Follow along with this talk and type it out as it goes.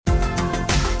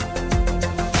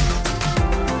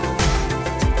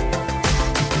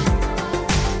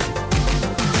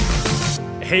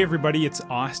Hey everybody, it's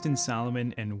Austin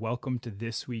Solomon and welcome to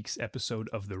this week's episode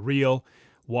of The Real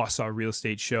Wausau Real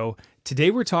Estate Show.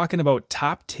 Today we're talking about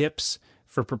top tips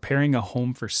for preparing a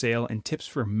home for sale and tips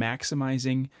for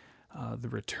maximizing the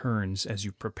returns as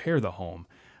you prepare the home.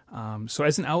 So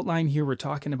as an outline here, we're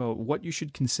talking about what you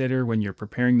should consider when you're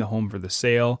preparing the home for the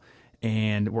sale.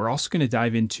 And we're also going to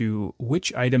dive into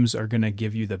which items are going to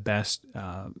give you the best,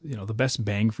 the best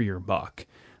bang for your buck.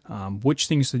 Which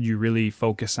things should you really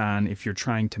focus on if you're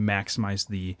trying to maximize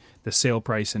the sale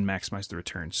price and maximize the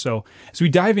returns? So as we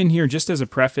dive in here, just as a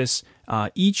preface,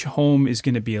 each home is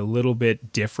going to be a little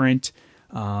bit different.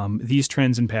 These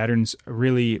trends and patterns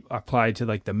really apply to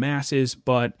like the masses,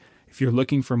 but if you're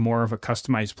looking for more of a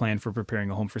customized plan for preparing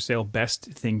a home for sale, best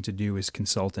thing to do is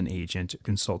consult an agent,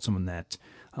 consult someone that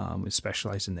is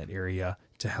specialized in that area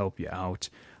to help you out.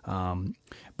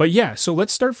 But yeah, so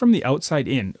let's start from the outside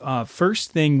in.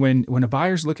 First thing, when a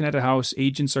buyer's looking at a house,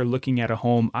 agents are looking at a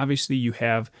home. Obviously, you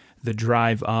have the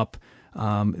drive up.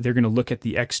 They're going to look at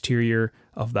the exterior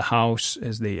of the house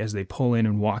as they pull in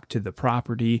and walk to the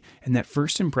property, and that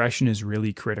first impression is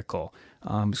really critical.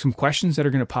 Some questions that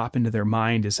are going to pop into their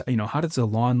mind is, how does the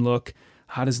lawn look?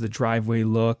 How does the driveway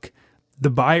look? The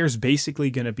buyer's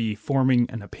basically going to be forming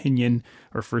an opinion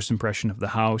or first impression of the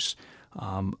house.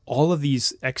 All of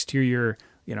these exterior,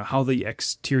 how the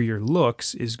exterior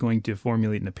looks is going to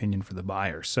formulate an opinion for the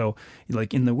buyer. So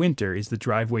like in the winter, is the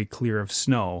driveway clear of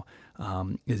snow?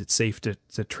 Is it safe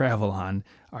to travel on?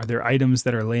 Are there items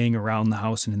that are laying around the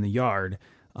house and in the yard?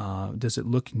 Does it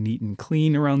look neat and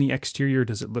clean around the exterior?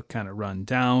 Does it look kind of run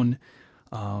down?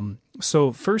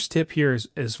 So first tip here is,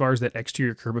 as far as that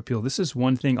exterior curb appeal, this is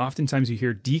one thing. Oftentimes you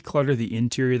hear declutter the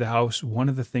interior of the house. One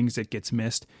of the things that gets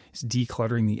missed is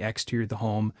decluttering the exterior of the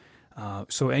home.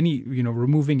 So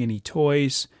removing any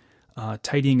toys,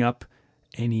 tidying up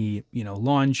any,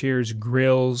 lawn chairs,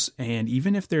 grills, and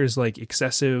even if there's like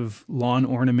excessive lawn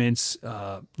ornaments,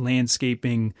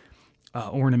 landscaping,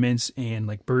 ornaments and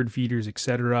like bird feeders,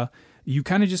 etc. You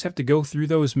kind of just have to go through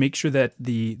those, make sure that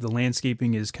the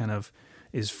landscaping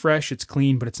is fresh, it's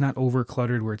clean, but it's not over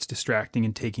cluttered where it's distracting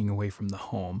and taking away from the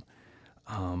home.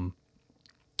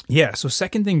 So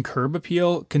second thing, curb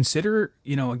appeal. Consider,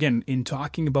 again, in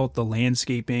talking about the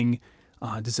landscaping,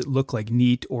 does it look like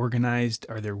neat, organized?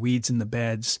 Are there weeds in the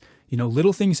beds?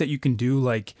 Little things that you can do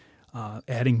like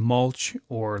adding mulch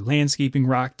or landscaping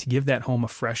rock to give that home a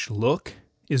fresh look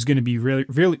is going to be really,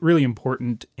 really, really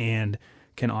important and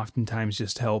can oftentimes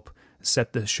just help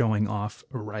set the showing off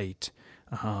right.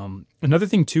 Another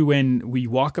thing too, when we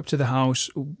walk up to the house,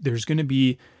 there's going to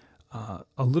be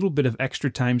a little bit of extra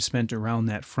time spent around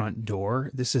that front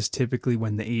door. This is typically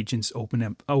when the agent's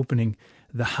opening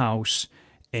the house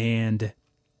and,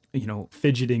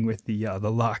 fidgeting with the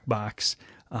lockbox.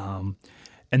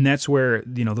 And that's where,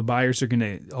 the buyers are going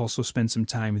to also spend some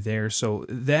time there. So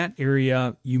that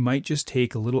area, you might just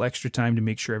take a little extra time to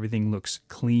make sure everything looks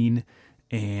clean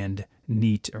and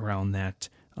neat around that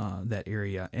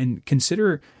area. And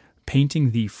consider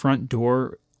painting the front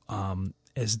door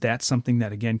as that's something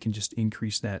that, again, can just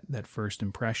increase that first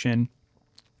impression.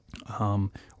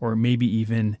 Or maybe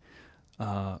even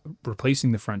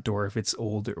replacing the front door if it's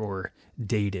old or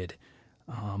dated.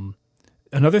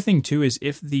 Another thing too is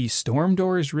if the storm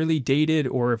door is really dated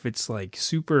or if it's like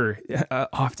super,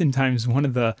 oftentimes one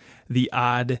of the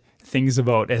odd things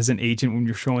about as an agent when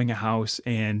you're showing a house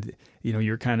and,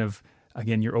 you're kind of,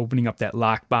 again, you're opening up that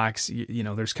lockbox,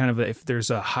 there's kind of if there's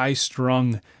a high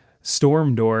strung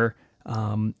storm door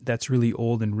that's really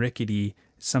old and rickety,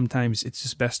 sometimes it's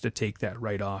just best to take that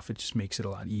right off. It just makes it a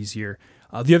lot easier.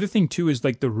 The other thing too is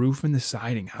like the roof and the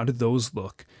siding. How do those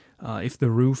look?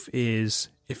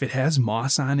 If it has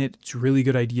moss on it, it's a really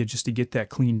good idea just to get that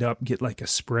cleaned up, get like a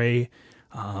spray.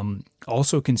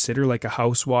 Also consider like a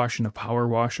house wash and a power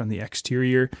wash on the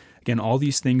exterior. Again, all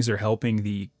these things are helping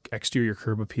the exterior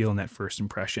curb appeal and that first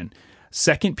impression.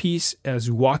 Second piece,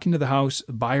 as we walk into the house,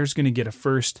 the buyer's going to get a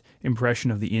first impression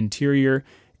of the interior.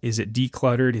 Is it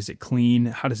decluttered? Is it clean?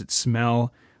 How does it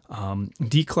smell?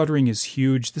 Decluttering is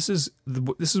huge. This is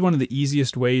one of the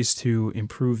easiest ways to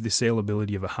improve the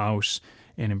saleability of a house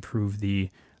and improve the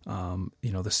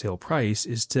sale price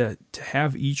is to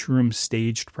have each room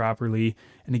staged properly.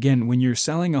 And again, when you're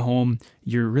selling a home,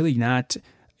 you're really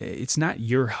it's not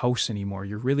your house anymore.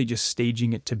 You're really just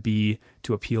staging it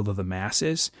to appeal to the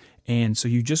masses. And so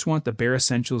you just want the bare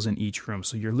essentials in each room.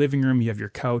 So your living room, you have your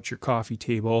couch, your coffee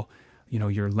table,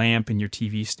 your lamp and your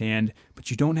TV stand,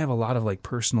 but you don't have a lot of like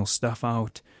personal stuff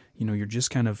out. You're just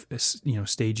kind of,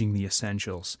 staging the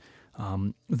essentials.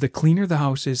 The cleaner the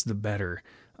house is, the better.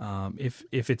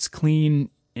 If it's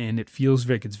clean and it feels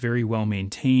like it's very well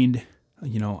maintained,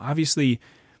 obviously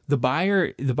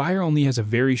the buyer only has a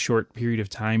very short period of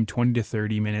time, 20 to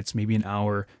 30 minutes, maybe an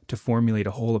hour, to formulate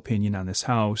a whole opinion on this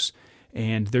house.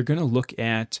 And they're going to look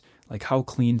at like how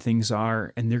clean things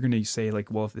are, and they're going to say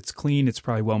like, well, if it's clean, it's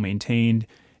probably well maintained,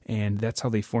 and that's how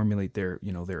they formulate their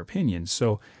opinions.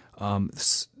 So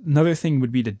another thing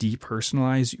would be to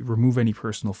depersonalize, remove any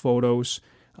personal photos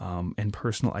and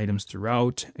personal items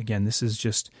throughout. Again, this is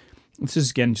just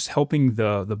helping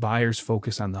the buyers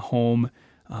focus on the home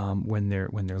when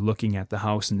they're looking at the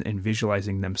house and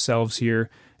visualizing themselves here,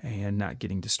 and not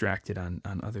getting distracted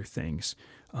on other things.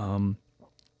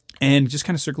 And just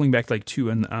kind of circling back like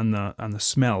too on the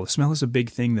smell. The smell is a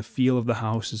big thing. The feel of the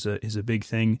house is a big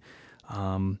thing.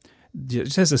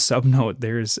 Just as a sub note,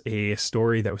 there's a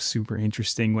story that was super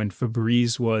interesting. When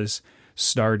Febreze was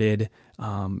started,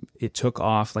 it took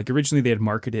off. Like originally they had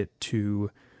marketed it to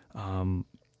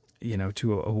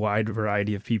to a wide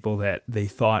variety of people that they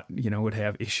thought, would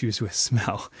have issues with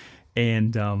smell.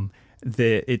 And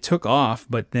it took off,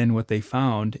 but then what they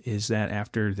found is that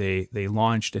after they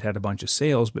launched, it had a bunch of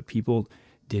sales, but people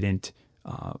didn't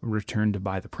return to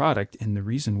buy the product. And the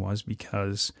reason was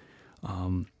because,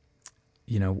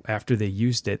 after they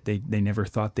used it, they never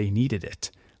thought they needed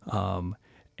it.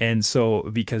 And so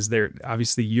because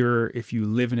if you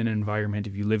live in an environment,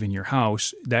 if you live in your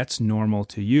house, that's normal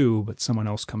to you, but someone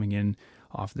else coming in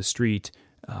off the street,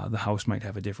 the house might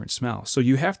have a different smell. So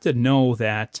you have to know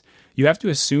that, you have to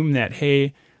assume that,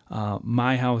 hey,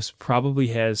 my house probably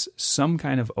has some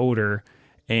kind of odor,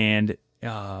 and,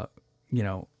 and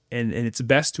it's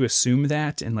best to assume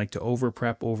that, and like to over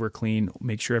prep, over clean,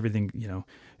 make sure everything,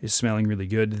 is smelling really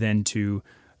good, than to,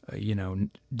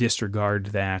 disregard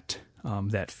that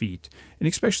feat. And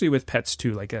especially with pets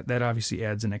too, like that obviously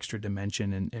adds an extra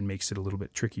dimension and makes it a little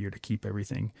bit trickier to keep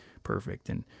everything perfect.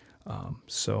 And all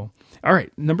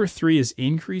right, number 3 is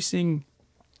increasing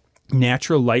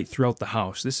natural light throughout the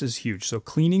house. This is huge. So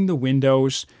cleaning the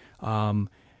windows,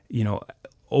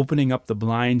 opening up the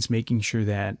blinds, making sure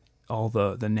that all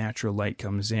the natural light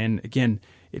comes in. Again,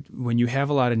 when you have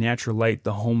a lot of natural light,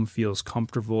 the home feels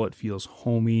comfortable, it feels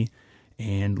homey.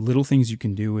 And little things you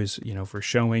can do is, for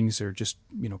showings or just,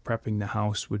 prepping the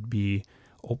house, would be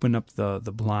open up the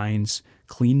blinds,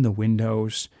 clean the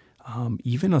windows.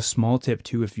 Even a small tip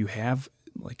too, if you have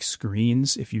like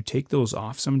screens, if you take those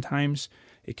off sometimes,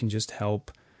 it can just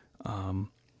help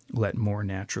let more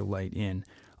natural light in.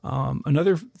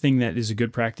 Another thing that is a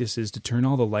good practice is to turn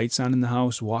all the lights on in the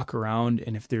house, walk around,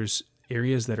 and if there's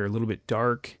areas that are a little bit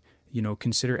dark,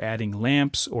 consider adding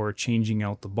lamps or changing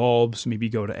out the bulbs. Maybe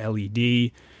go to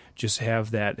LED. Just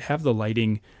have the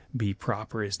lighting be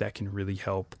proper, as that can really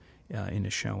help in a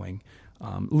showing.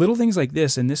 Little things like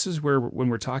this, and this is where, when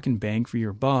we're talking bang for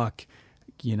your buck,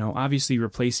 obviously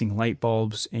replacing light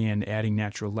bulbs and adding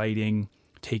natural lighting,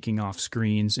 taking off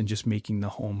screens, and just making the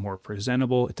home more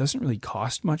presentable. It doesn't really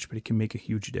cost much, but it can make a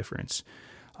huge difference.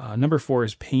 Number 4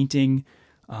 is painting.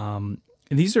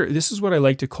 And this is what I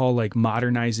like to call like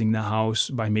modernizing the house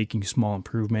by making small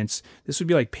improvements. This would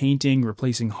be like painting,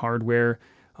 replacing hardware,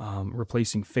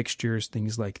 replacing fixtures,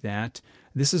 things like that.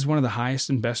 This is one of the highest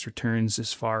and best returns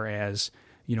as far as,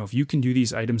 if you can do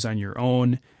these items on your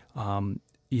own,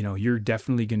 you're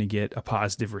definitely going to get a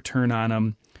positive return on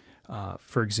them.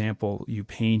 For example, you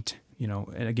paint,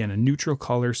 and again, a neutral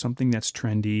color, something that's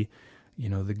trendy,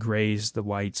 the grays, the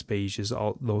whites, beiges,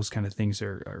 all those kind of things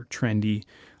are trendy.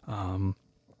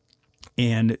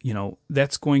 And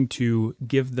that's going to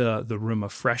give the room a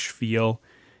fresh feel,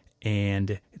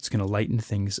 and it's going to lighten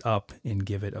things up and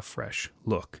give it a fresh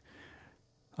look.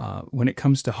 When it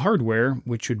comes to hardware,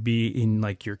 which would be in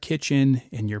like your kitchen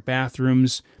and your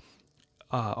bathrooms,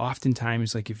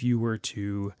 oftentimes, like if you were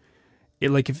to,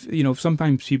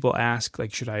 sometimes people ask,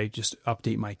 like, should I just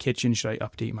update my kitchen? Should I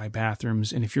update my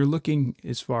bathrooms? And if you're looking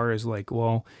as far as like,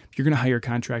 well, if you're going to hire a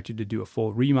contractor to do a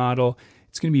full remodel,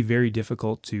 it's going to be very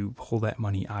difficult to pull that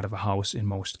money out of a house in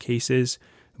most cases.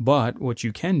 But what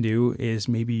you can do is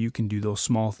maybe you can do those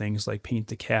small things like paint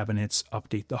the cabinets,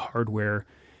 update the hardware,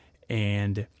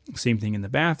 and same thing in the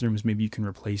bathrooms. Maybe you can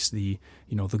replace the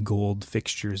gold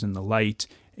fixtures and the light,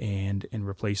 and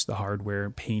replace the hardware,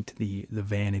 paint the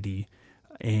vanity,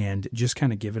 and just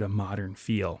kind of give it a modern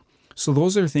feel. So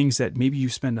those are things that maybe you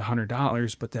spend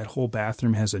 $100, but that whole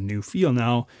bathroom has a new feel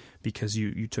now because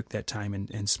you took that time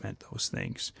and spent those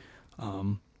things.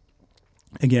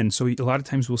 Again, so a lot of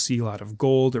times we'll see a lot of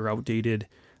gold or outdated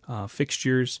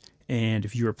fixtures, and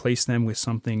if you replace them with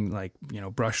something like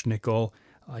brushed nickel,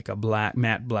 like a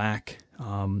matte black,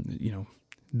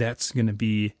 that's going to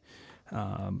be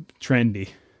trendy.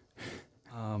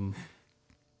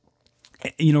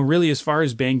 Really, as far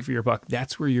as bang for your buck,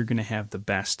 that's where you're going to have the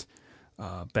best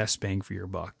best bang for your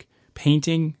buck.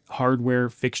 Painting, hardware,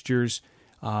 fixtures,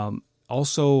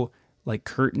 also like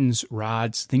curtains,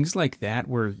 rods, things like that,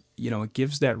 where, it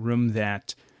gives that room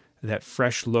that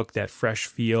fresh look, that fresh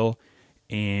feel,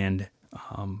 and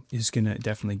is going to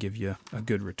definitely give you a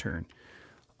good return.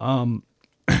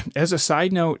 As a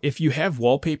side note, if you have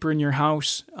wallpaper in your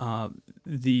house,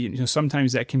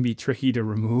 sometimes that can be tricky to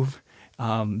remove.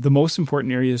 The most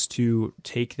important areas to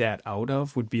take that out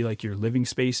of would be like your living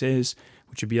spaces,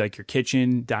 which would be like your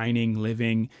kitchen, dining,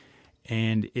 living.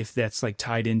 And if that's like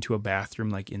tied into a bathroom,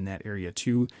 like in that area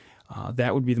too,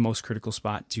 that would be the most critical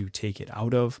spot to take it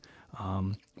out of.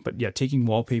 But yeah, taking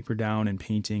wallpaper down and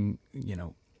painting,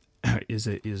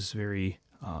 is very,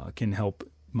 can help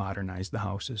modernize the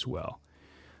house as well.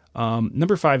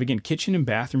 Number 5, again, kitchen and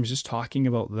bathrooms, just talking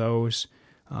about those.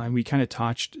 And we kind of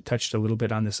touched a little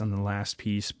bit on this on the last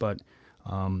piece, but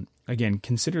again,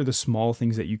 consider the small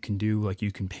things that you can do. Like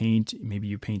you can paint, maybe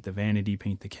you paint the vanity,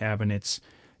 paint the cabinets,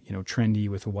 trendy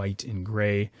with white and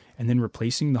gray, and then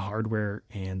replacing the hardware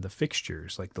and the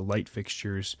fixtures, like the light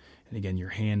fixtures, and again, your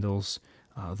handles.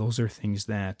 Those are things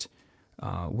that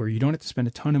where you don't have to spend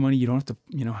a ton of money. You don't have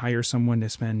to, hire someone to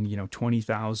spend,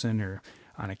 $20,000 or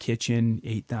on a kitchen,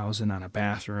 $8,000 on a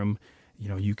bathroom.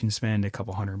 You can spend a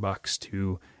couple $100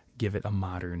 to give it a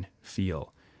modern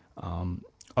feel.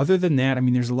 Other than that,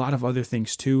 there's a lot of other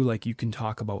things too. Like you can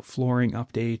talk about flooring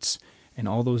updates and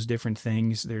all those different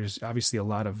things. There's obviously a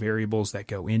lot of variables that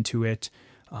go into it.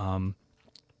 And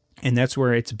that's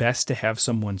where it's best to have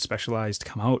someone specialized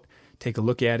come out, take a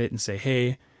look at it and say,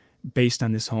 hey, based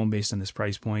on this home, based on this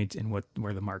price point and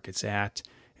where the market's at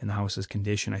and the house's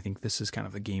condition, I think this is kind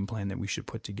of a game plan that we should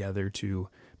put together to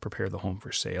prepare the home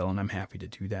for sale. And I'm happy to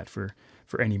do that for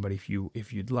anybody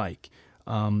if you'd like.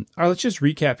 All right, let's just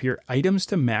recap here. Items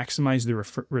to maximize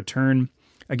the return.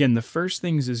 Again, the first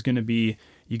things is going to be,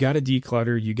 you got to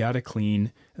declutter, you got to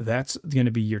clean. That's going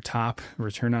to be your top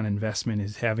return on investment,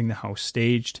 is having the house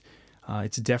staged.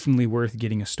 It's definitely worth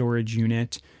getting a storage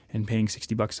unit and paying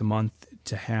 $60 a month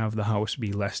to have the house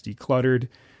be less decluttered.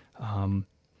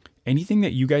 Anything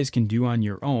that you guys can do on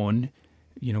your own,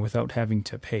 without having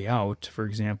to pay out, for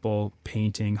example,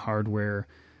 painting, hardware,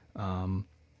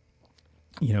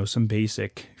 some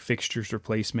basic fixtures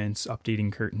replacements,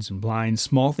 updating curtains and blinds,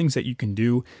 small things that you can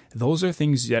do. Those are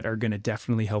things that are going to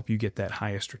definitely help you get that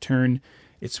highest return.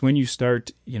 It's when you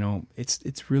start,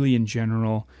 it's really in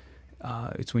general,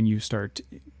 it's when you start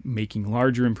making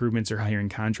larger improvements or hiring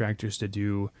contractors to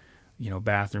do,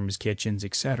 bathrooms, kitchens,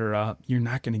 etc. You're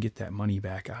not going to get that money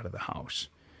back out of the house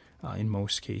in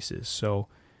most cases. So,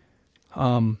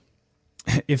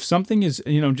 if something is,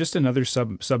 just another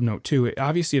sub note too,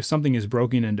 obviously if something is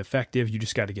broken and defective, you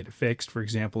just got to get it fixed. For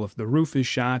example, if the roof is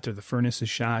shot or the furnace is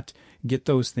shot, get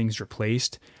those things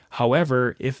replaced.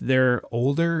 However, if they're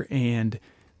older and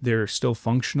they're still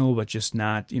functional, but just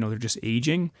not, they're just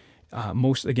aging,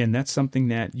 that's something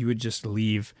that you would just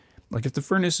leave. Like if the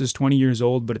furnace is 20 years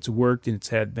old, but it's worked and it's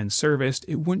been serviced,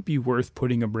 it wouldn't be worth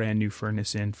putting a brand new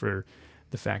furnace in for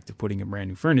the fact of putting a brand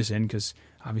new furnace in, because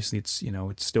obviously it's,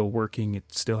 it's still working. It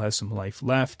still has some life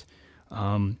left.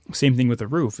 Same thing with the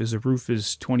roof. Is a roof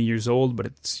is 20 years old, but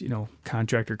it's,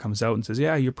 contractor comes out and says,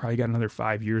 yeah, you probably got another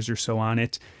 5 years or so on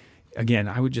it. Again,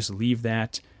 I would just leave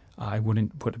that. I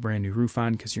wouldn't put a brand new roof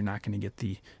on, because you're not going to get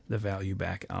the value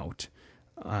back out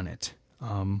on it.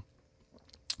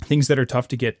 Things that are tough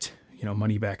to get,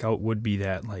 money back out would be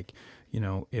that, like,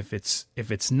 if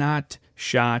it's not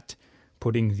shot,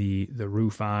 putting the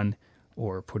roof on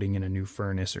or putting in a new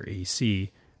furnace or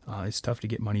AC, it's tough to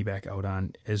get money back out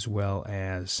on, as well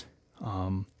as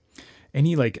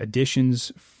any like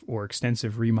additions or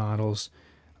extensive remodels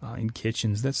in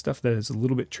kitchens. That's stuff that is a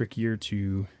little bit trickier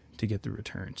to get the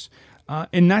returns.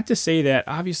 And not to say that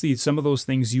obviously some of those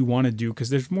things you want to do, because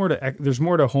there's more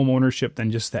to home ownership than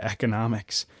just the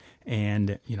economics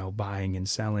and buying and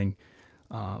selling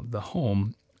the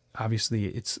home. Obviously,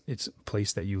 it's a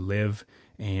place that you live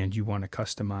and you want to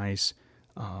customize.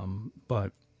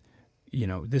 But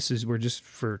we're just,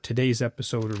 for today's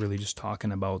episode, we're really just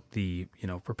talking about the,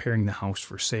 preparing the house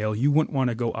for sale. You wouldn't want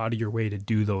to go out of your way to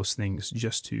do those things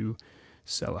just to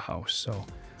sell a house. So,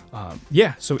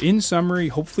 so in summary,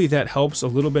 hopefully that helps a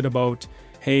little bit about,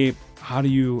 hey, how do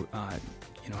you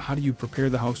prepare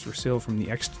the house for sale from the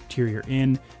exterior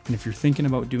in? And if you're thinking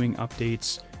about doing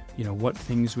updates, what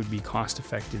things would be cost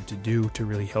effective to do to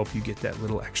really help you get that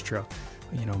little extra,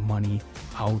 money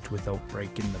out without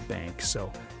breaking the bank.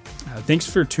 So thanks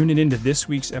for tuning into this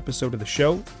week's episode of the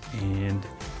show, and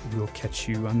we'll catch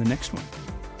you on the next one.